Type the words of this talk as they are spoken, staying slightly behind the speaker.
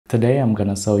Today I'm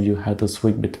gonna show you how to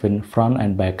switch between front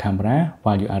and back camera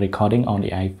while you are recording on the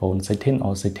iPhone 16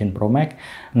 or 16 Pro Max.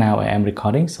 Now I am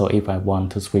recording, so if I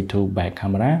want to switch to back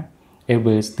camera, it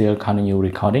will still continue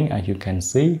recording. As you can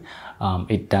see,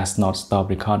 it does not stop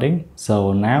recording.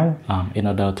 So now in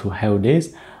order to help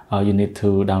this, you need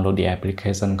to download the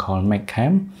application called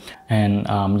MakeCam,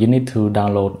 and you need to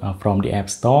download from the App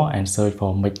Store and search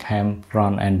for MakeCam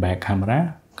front and back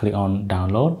camera. Click on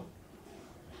download.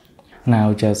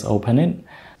 Now just open it.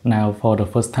 Now for the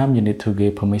first time you need to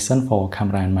give permission for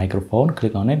camera and microphone.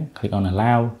 Click on it, click on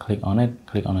allow, click on it,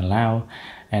 click on allow,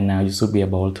 and now you should be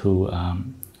able to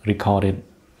record it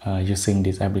using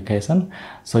this application.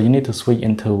 So you need to switch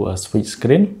into a switch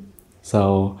screen.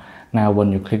 So now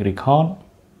when you click record,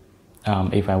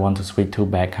 if I want to switch to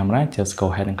back camera, just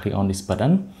go ahead and click on this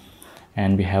button,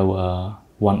 and we have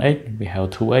 1x, we have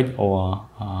 2x or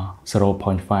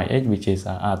 0.5x, which is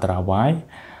ultra wide.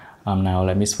 Now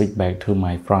let me switch back to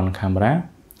my front camera,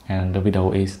 and the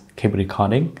video is keep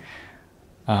recording,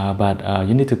 but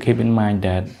you need to keep in mind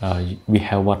that we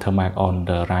have watermark on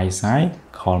the right side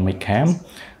called MakeCam.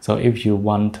 So if you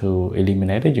want to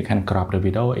eliminate it, you can crop the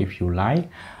video if you like.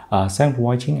 Thanks for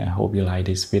watching. I hope you like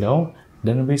this video.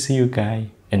 Then we see you guys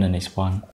in the next one.